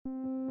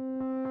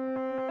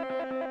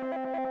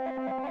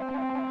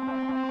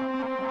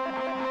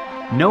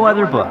No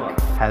other book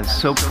has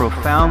so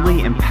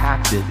profoundly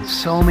impacted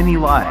so many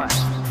lives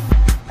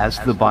as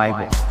the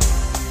Bible.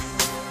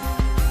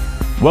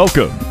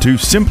 Welcome to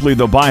Simply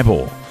the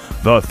Bible,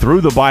 the Through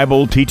the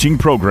Bible teaching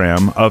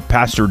program of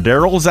Pastor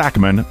Daryl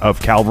Zachman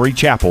of Calvary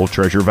Chapel,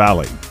 Treasure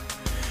Valley.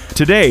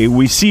 Today,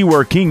 we see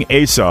where King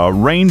Asa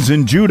reigns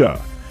in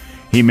Judah.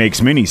 He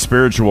makes many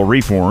spiritual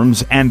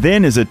reforms and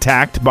then is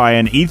attacked by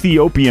an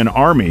Ethiopian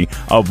army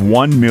of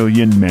 1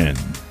 million men.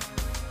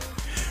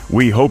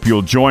 We hope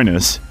you'll join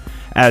us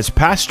as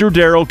Pastor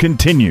Daryl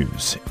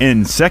continues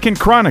in 2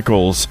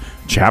 Chronicles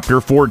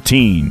chapter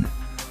 14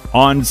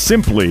 on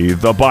Simply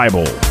the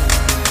Bible.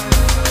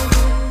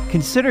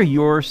 Consider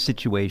your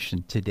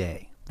situation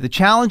today, the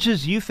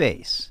challenges you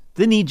face,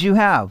 the needs you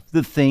have,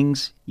 the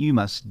things you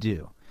must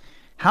do.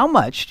 How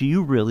much do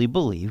you really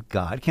believe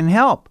God can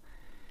help?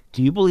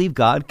 Do you believe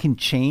God can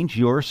change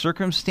your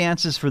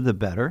circumstances for the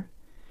better?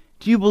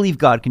 Do you believe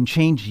God can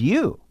change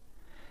you?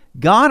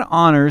 God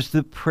honors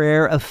the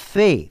prayer of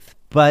faith,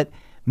 but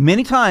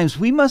many times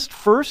we must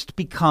first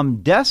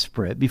become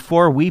desperate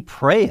before we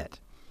pray it.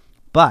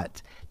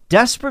 But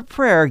desperate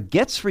prayer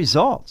gets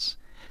results.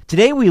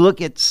 Today we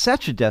look at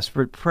such a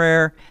desperate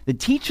prayer that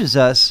teaches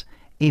us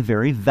a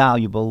very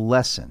valuable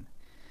lesson.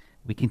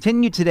 We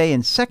continue today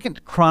in 2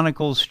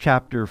 Chronicles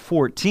chapter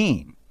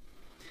 14.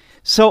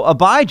 So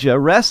Abijah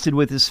rested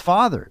with his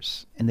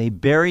fathers, and they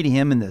buried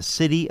him in the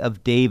city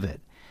of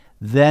David.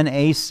 Then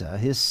Asa,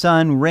 his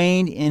son,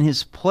 reigned in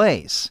his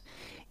place.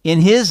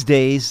 In his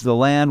days, the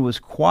land was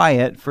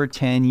quiet for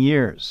 10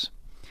 years.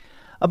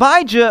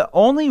 Abijah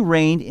only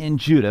reigned in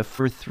Judah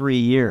for 3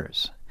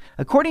 years.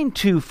 According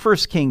to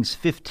 1 Kings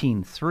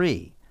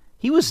 15:3,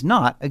 he was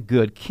not a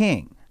good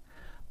king.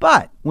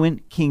 But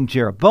when King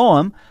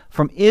Jeroboam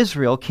from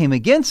Israel came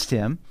against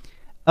him,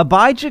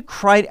 Abijah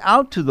cried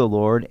out to the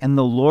Lord, and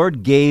the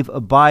Lord gave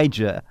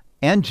Abijah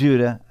and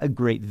Judah a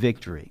great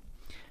victory.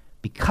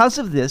 Because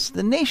of this,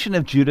 the nation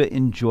of Judah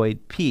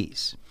enjoyed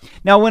peace.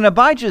 Now, when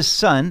Abijah's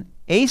son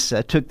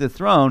Asa took the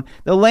throne,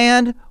 the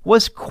land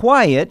was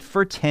quiet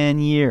for 10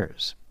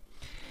 years.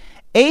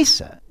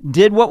 Asa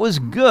did what was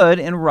good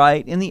and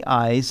right in the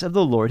eyes of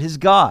the Lord his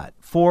God,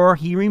 for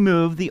he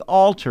removed the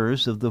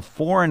altars of the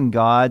foreign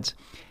gods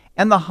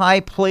and the high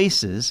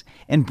places,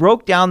 and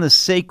broke down the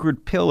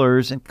sacred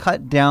pillars and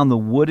cut down the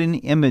wooden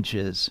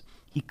images.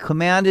 He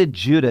commanded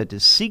Judah to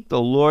seek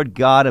the Lord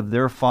God of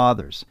their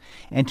fathers,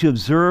 and to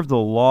observe the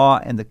law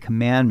and the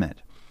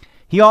commandment.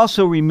 He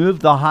also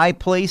removed the high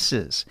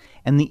places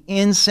and the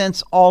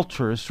incense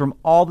altars from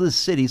all the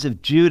cities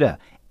of Judah,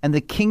 and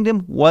the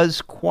kingdom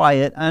was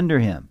quiet under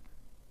him.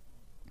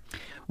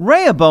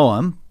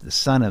 Rehoboam, the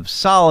son of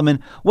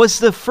Solomon, was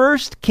the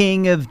first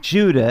king of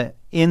Judah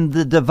in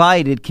the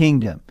divided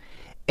kingdom.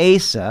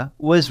 Asa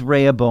was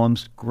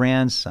Rehoboam's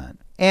grandson,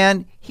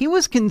 and he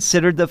was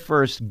considered the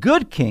first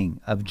good king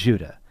of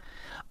Judah.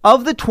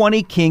 Of the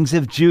 20 kings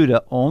of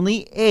Judah,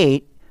 only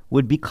 8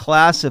 would be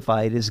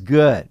classified as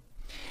good.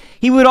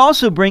 He would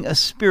also bring a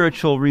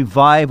spiritual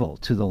revival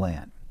to the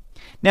land.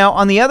 Now,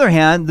 on the other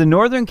hand, the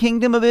northern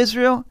kingdom of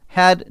Israel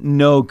had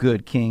no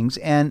good kings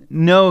and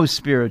no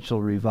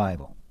spiritual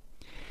revival.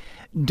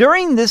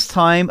 During this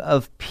time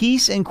of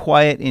peace and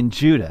quiet in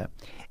Judah,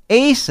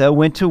 Asa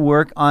went to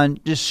work on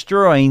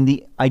destroying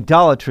the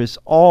idolatrous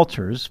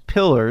altars,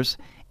 pillars,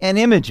 and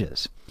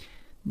images.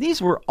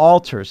 These were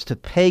altars to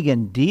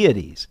pagan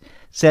deities,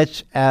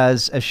 such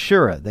as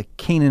Ashura, the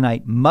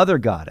Canaanite mother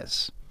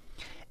goddess.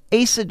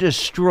 Asa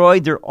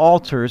destroyed their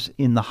altars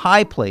in the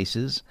high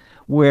places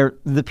where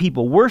the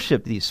people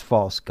worshiped these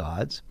false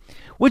gods,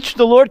 which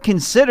the Lord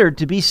considered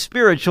to be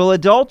spiritual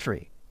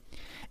adultery.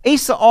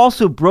 Asa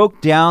also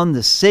broke down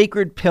the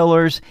sacred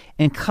pillars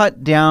and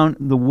cut down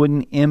the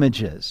wooden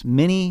images,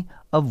 many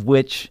of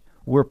which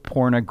were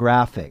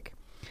pornographic.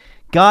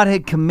 God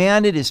had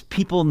commanded his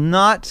people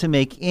not to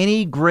make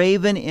any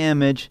graven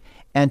image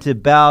and to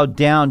bow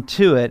down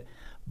to it,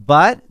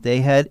 but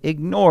they had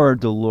ignored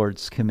the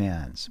Lord's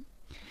commands.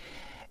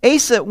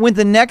 Asa went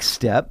the next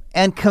step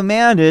and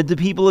commanded the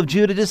people of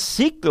Judah to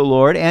seek the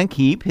Lord and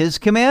keep his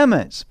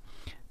commandments.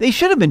 They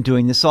should have been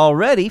doing this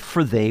already,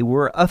 for they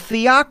were a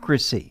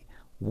theocracy,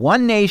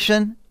 one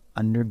nation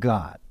under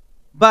God.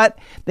 But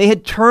they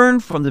had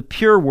turned from the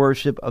pure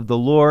worship of the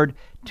Lord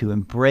to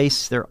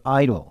embrace their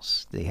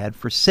idols. They had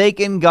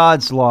forsaken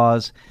God's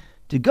laws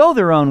to go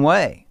their own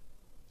way.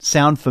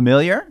 Sound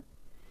familiar?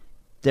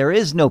 There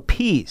is no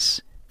peace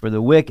for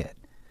the wicked,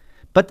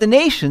 but the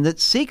nation that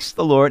seeks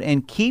the Lord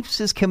and keeps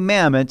his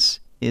commandments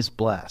is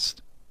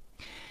blessed.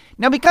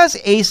 Now, because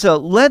Asa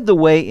led the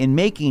way in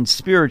making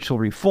spiritual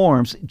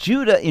reforms,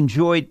 Judah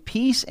enjoyed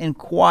peace and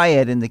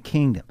quiet in the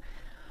kingdom.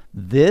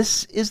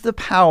 This is the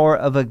power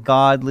of a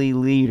godly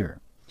leader.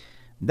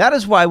 That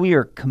is why we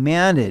are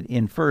commanded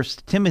in 1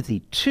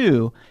 Timothy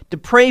 2 to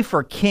pray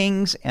for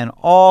kings and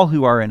all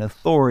who are in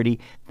authority,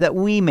 that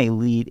we may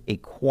lead a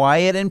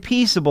quiet and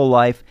peaceable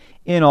life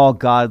in all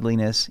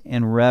godliness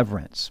and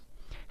reverence.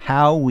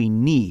 How we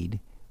need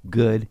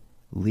good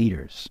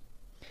leaders.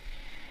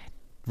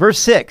 Verse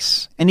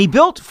 6, and he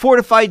built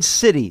fortified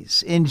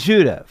cities in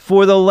Judah,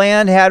 for the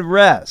land had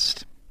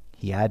rest.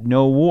 He had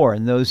no war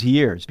in those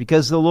years,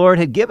 because the Lord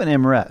had given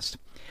him rest.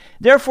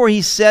 Therefore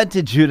he said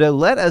to Judah,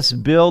 let us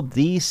build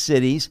these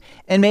cities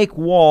and make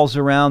walls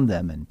around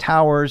them, and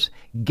towers,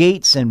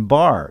 gates, and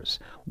bars,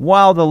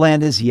 while the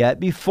land is yet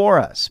before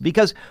us.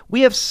 Because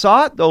we have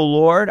sought the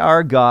Lord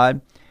our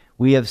God,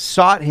 we have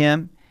sought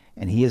him,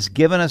 and he has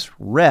given us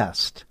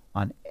rest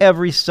on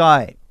every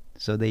side.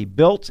 So they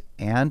built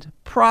and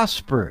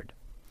prospered.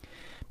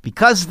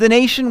 Because the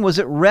nation was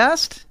at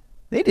rest,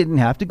 they didn't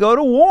have to go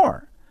to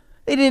war.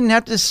 They didn't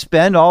have to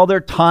spend all their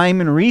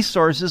time and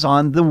resources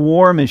on the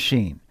war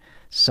machine.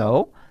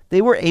 So they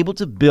were able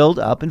to build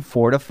up and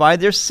fortify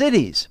their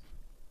cities.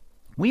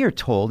 We are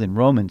told in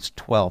Romans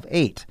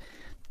 12:8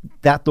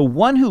 that the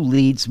one who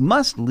leads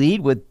must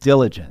lead with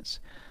diligence.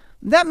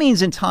 That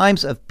means in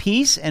times of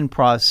peace and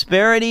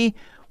prosperity,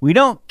 we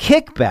don't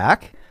kick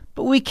back,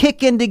 but we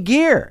kick into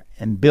gear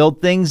and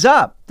build things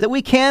up that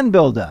we can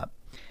build up.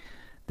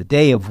 The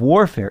day of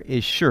warfare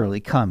is surely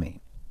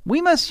coming.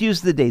 We must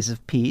use the days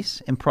of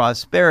peace and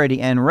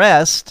prosperity and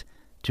rest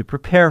to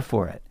prepare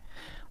for it.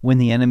 When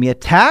the enemy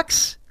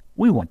attacks,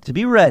 we want to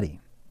be ready.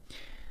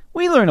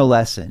 We learn a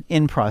lesson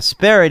in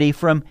prosperity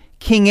from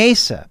King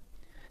Asa.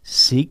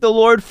 Seek the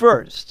Lord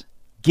first.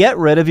 Get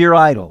rid of your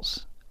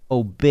idols.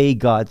 Obey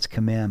God's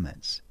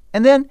commandments.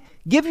 And then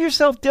give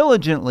yourself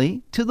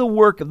diligently to the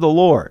work of the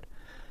Lord.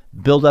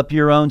 Build up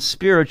your own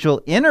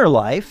spiritual inner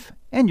life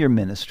and your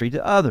ministry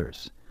to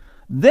others.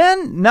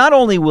 Then not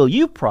only will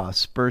you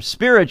prosper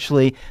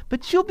spiritually,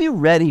 but you'll be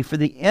ready for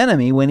the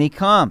enemy when he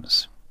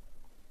comes.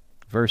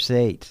 Verse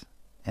 8.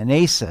 And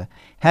Asa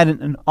had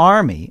an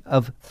army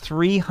of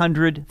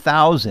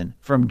 300,000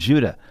 from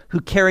Judah, who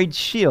carried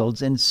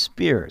shields and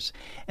spears,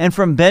 and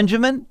from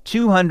Benjamin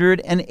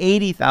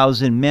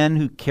 280,000 men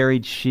who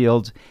carried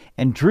shields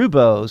and drew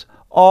bows.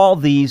 All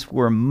these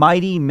were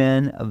mighty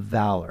men of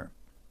valor.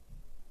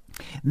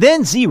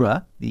 Then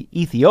Zerah, the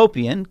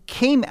Ethiopian,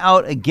 came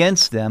out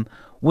against them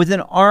with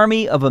an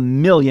army of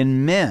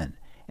 1,000,000 men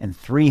and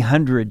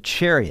 300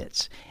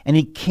 chariots, and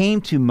he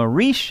came to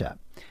Mareshah.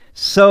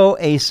 So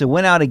Asa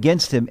went out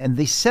against him, and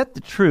they set the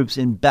troops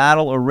in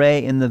battle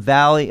array in the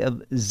valley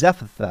of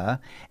Zephathah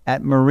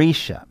at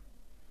Mareshah.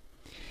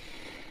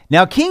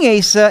 Now King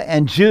Asa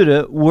and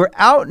Judah were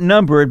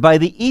outnumbered by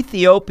the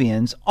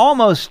Ethiopians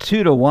almost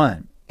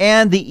 2-1,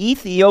 and the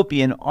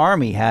Ethiopian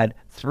army had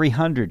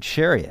 300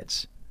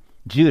 chariots.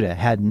 Judah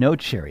had no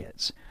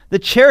chariots. The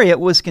chariot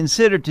was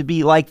considered to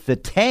be like the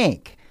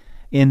tank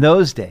in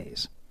those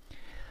days.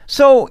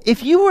 So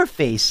if you were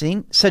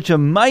facing such a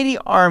mighty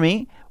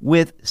army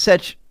with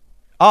such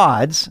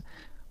odds,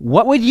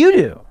 what would you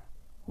do?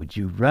 Would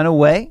you run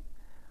away?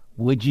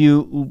 Would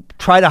you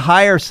try to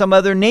hire some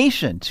other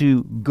nation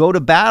to go to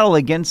battle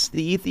against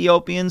the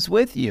Ethiopians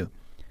with you?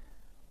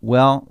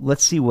 Well,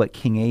 let's see what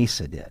King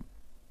Asa did.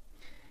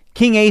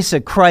 King Asa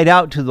cried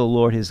out to the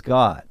Lord his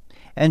God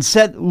and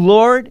said,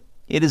 Lord,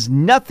 it is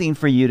nothing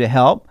for you to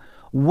help,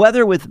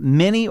 whether with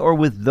many or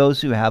with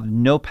those who have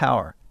no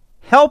power.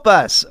 Help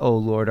us, O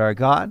Lord our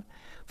God,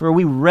 for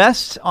we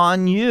rest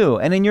on you,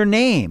 and in your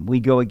name we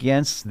go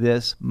against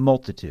this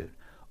multitude.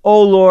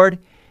 O Lord,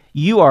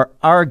 you are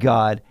our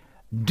God.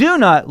 Do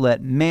not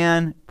let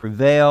man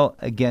prevail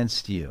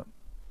against you.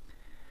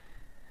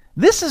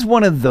 This is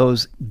one of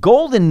those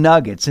golden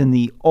nuggets in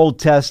the Old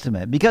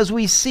Testament because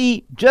we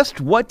see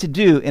just what to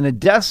do in a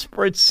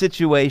desperate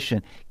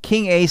situation.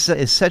 King Asa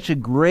is such a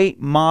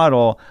great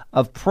model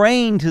of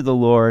praying to the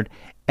Lord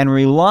and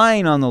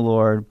relying on the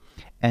Lord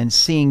and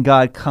seeing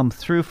God come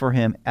through for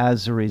him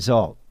as a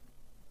result.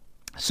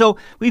 So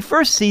we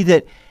first see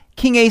that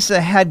King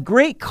Asa had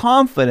great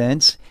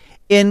confidence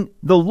in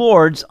the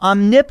Lord's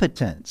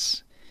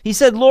omnipotence. He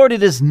said, Lord,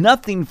 it is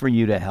nothing for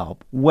you to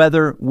help,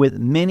 whether with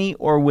many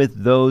or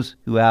with those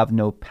who have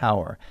no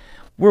power.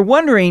 We're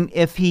wondering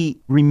if he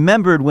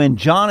remembered when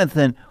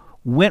Jonathan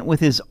went with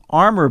his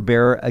armor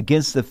bearer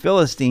against the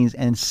Philistines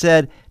and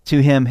said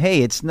to him,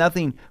 hey, it's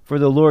nothing for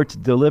the Lord to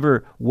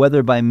deliver,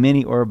 whether by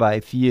many or by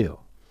few.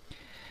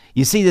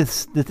 You see, the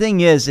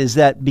thing is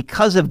that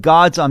because of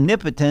God's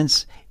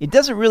omnipotence, it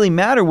doesn't really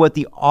matter what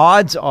the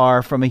odds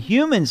are from a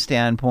human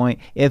standpoint.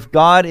 If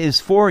God is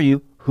for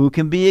you, who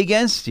can be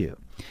against you?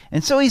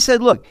 And so he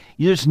said, look,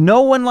 there's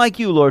no one like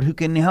you, Lord, who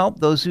can help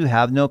those who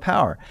have no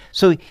power.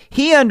 So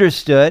he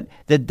understood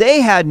that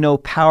they had no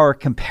power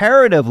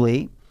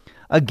comparatively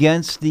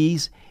against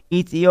these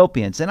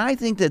Ethiopians. And I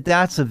think that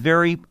that's a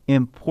very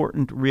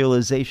important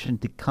realization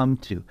to come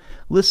to.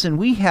 Listen,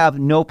 we have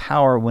no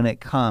power when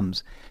it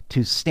comes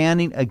to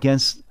standing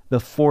against the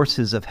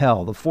forces of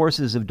hell, the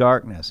forces of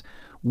darkness.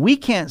 We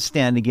can't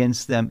stand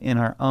against them in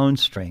our own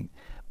strength,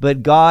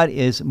 but God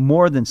is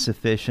more than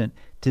sufficient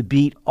to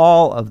beat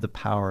all of the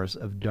powers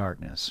of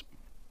darkness.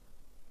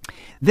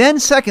 Then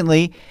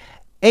secondly,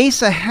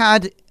 Asa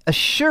had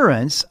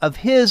assurance of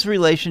his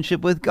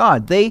relationship with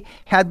God. They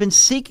had been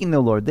seeking the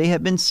Lord. They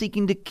had been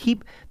seeking to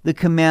keep the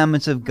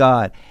commandments of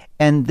God.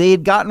 and they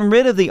had gotten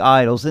rid of the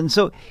idols. And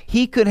so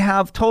he could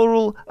have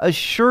total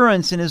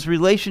assurance in his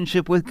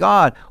relationship with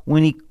God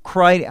when he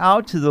cried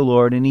out to the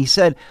Lord and he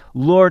said,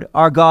 Lord,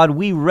 our God,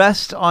 we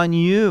rest on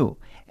you,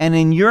 and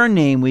in your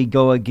name we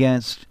go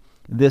against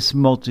this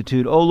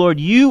multitude. Oh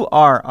Lord, you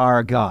are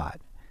our God.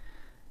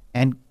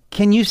 And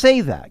can you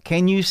say that?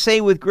 Can you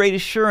say with great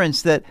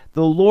assurance that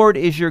the Lord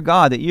is your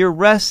God, that you're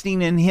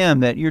resting in him,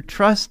 that you're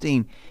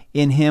trusting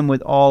in him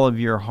with all of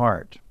your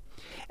heart?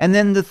 And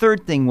then the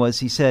third thing was,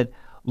 he said,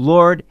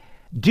 Lord,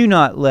 do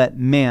not let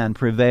man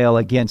prevail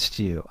against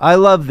you. I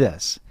love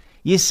this.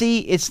 You see,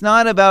 it's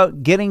not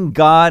about getting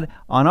God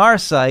on our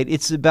side.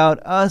 It's about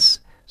us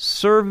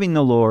serving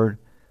the Lord,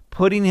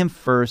 putting him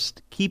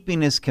first,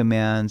 keeping his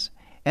commands,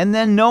 and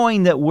then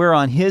knowing that we're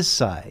on his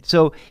side.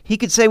 So he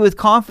could say with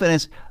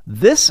confidence,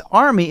 this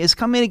army is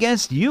coming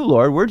against you,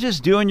 Lord. We're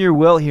just doing your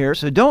will here,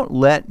 so don't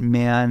let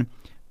man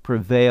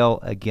prevail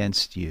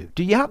against you.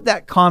 Do you have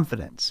that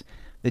confidence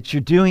that you're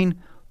doing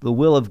the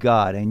will of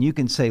God? And you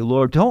can say,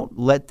 Lord, don't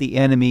let the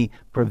enemy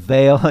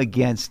prevail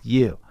against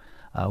you.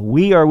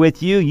 We are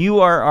with you. You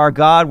are our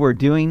God. We're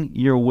doing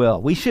your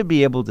will. We should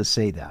be able to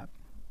say that.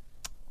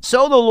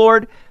 So the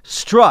Lord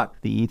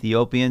struck the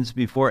Ethiopians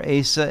before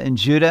Asa and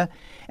Judah,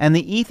 and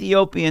the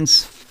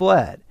Ethiopians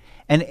fled.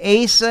 And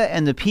Asa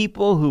and the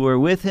people who were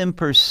with him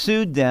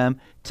pursued them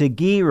to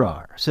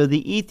Gerar. So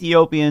the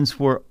Ethiopians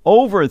were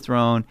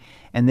overthrown,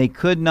 and they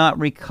could not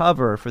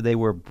recover, for they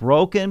were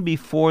broken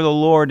before the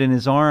Lord and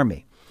his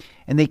army.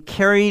 And they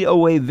carried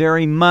away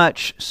very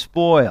much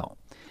spoil.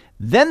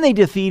 Then they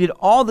defeated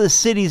all the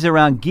cities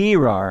around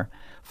Gerar,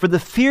 for the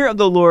fear of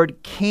the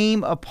Lord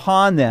came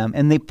upon them,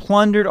 and they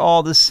plundered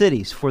all the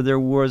cities, for there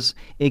was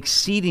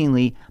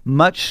exceedingly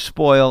much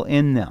spoil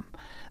in them.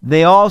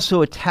 They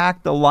also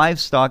attacked the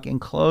livestock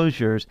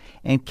enclosures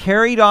and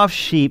carried off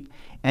sheep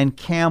and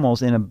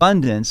camels in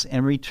abundance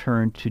and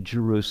returned to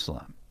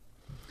Jerusalem.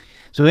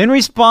 So in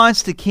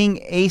response to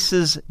King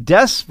Asa's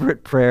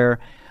desperate prayer,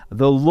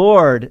 the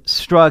Lord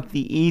struck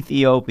the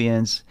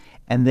Ethiopians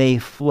and they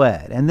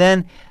fled. And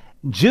then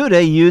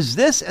Judah used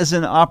this as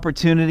an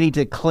opportunity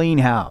to clean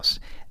house.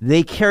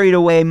 They carried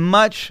away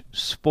much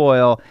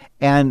spoil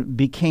and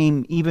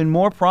became even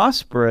more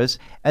prosperous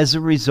as a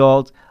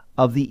result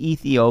of the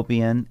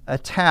Ethiopian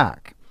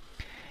attack.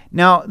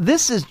 Now,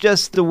 this is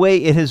just the way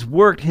it has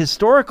worked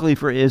historically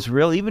for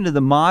Israel, even to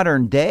the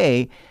modern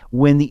day.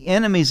 When the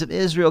enemies of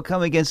Israel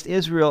come against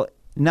Israel,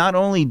 not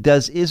only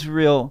does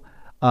Israel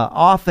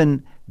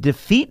often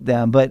defeat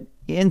them, but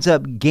ends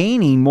up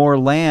gaining more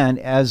land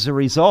as a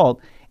result.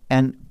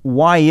 And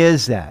why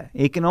is that?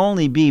 It can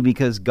only be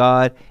because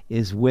God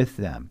is with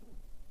them.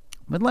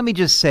 But let me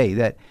just say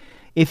that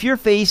if you're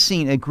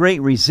facing a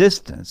great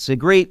resistance, a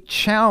great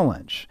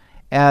challenge,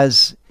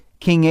 as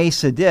King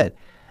Asa did,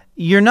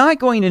 you're not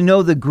going to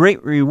know the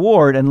great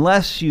reward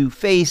unless you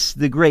face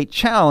the great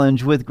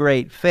challenge with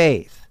great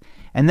faith.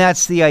 And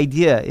that's the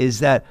idea,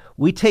 is that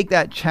we take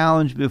that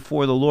challenge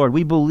before the Lord.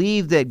 We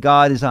believe that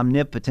God is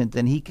omnipotent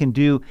and he can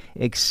do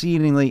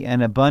exceedingly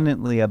and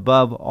abundantly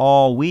above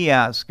all we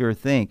ask or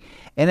think.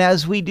 And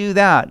as we do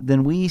that,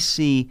 then we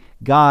see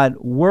God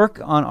work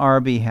on our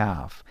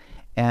behalf.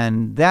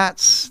 And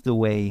that's the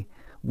way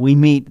we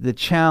meet the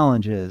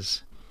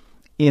challenges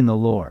in the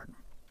Lord.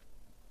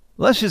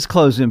 Let's just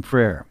close in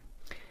prayer.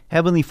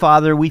 Heavenly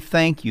Father, we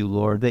thank you,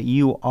 Lord, that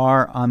you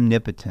are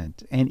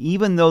omnipotent. And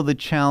even though the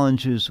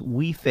challenges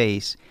we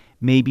face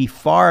may be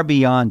far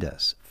beyond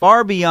us,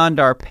 far beyond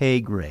our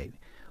pay grade,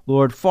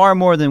 Lord, far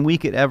more than we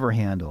could ever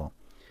handle,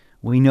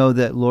 we know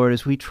that, Lord,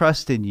 as we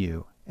trust in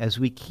you, as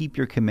we keep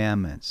your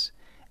commandments,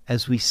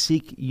 as we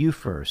seek you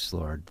first,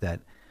 Lord,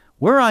 that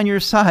we're on your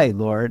side,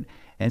 Lord.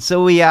 And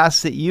so we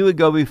ask that you would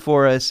go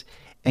before us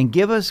and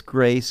give us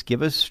grace,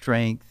 give us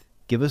strength,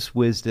 give us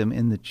wisdom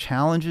in the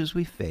challenges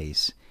we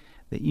face,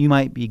 that you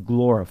might be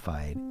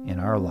glorified in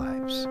our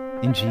lives.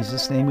 In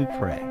Jesus' name we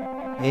pray.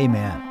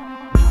 Amen.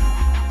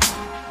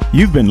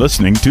 You've been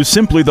listening to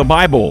Simply the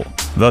Bible,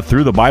 the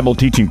Through the Bible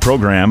teaching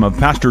program of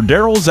Pastor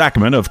Daryl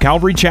Zachman of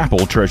Calvary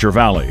Chapel, Treasure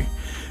Valley.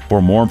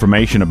 For more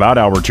information about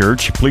our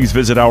church, please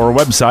visit our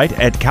website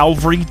at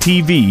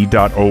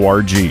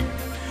calvarytv.org.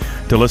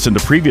 To listen to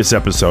previous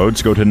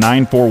episodes, go to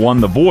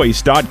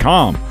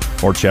 941thevoice.com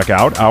or check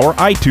out our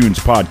iTunes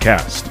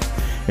podcast.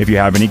 If you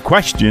have any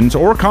questions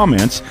or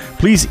comments,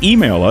 please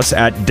email us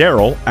at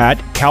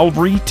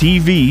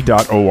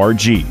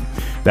daryl@calvarytv.org.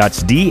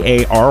 That's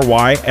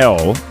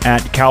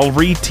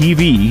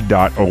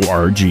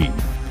DARYL@calvarytv.org.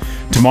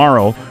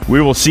 Tomorrow,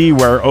 we will see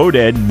where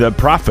Oded the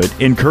prophet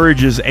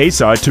encourages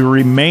Asa to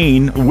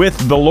remain with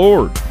the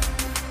Lord.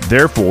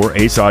 Therefore,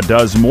 Asa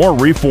does more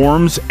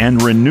reforms and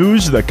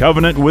renews the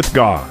covenant with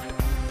God.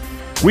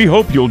 We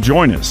hope you'll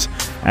join us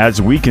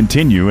as we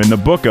continue in the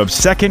book of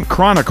 2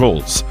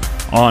 Chronicles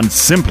on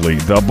Simply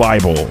the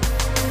Bible.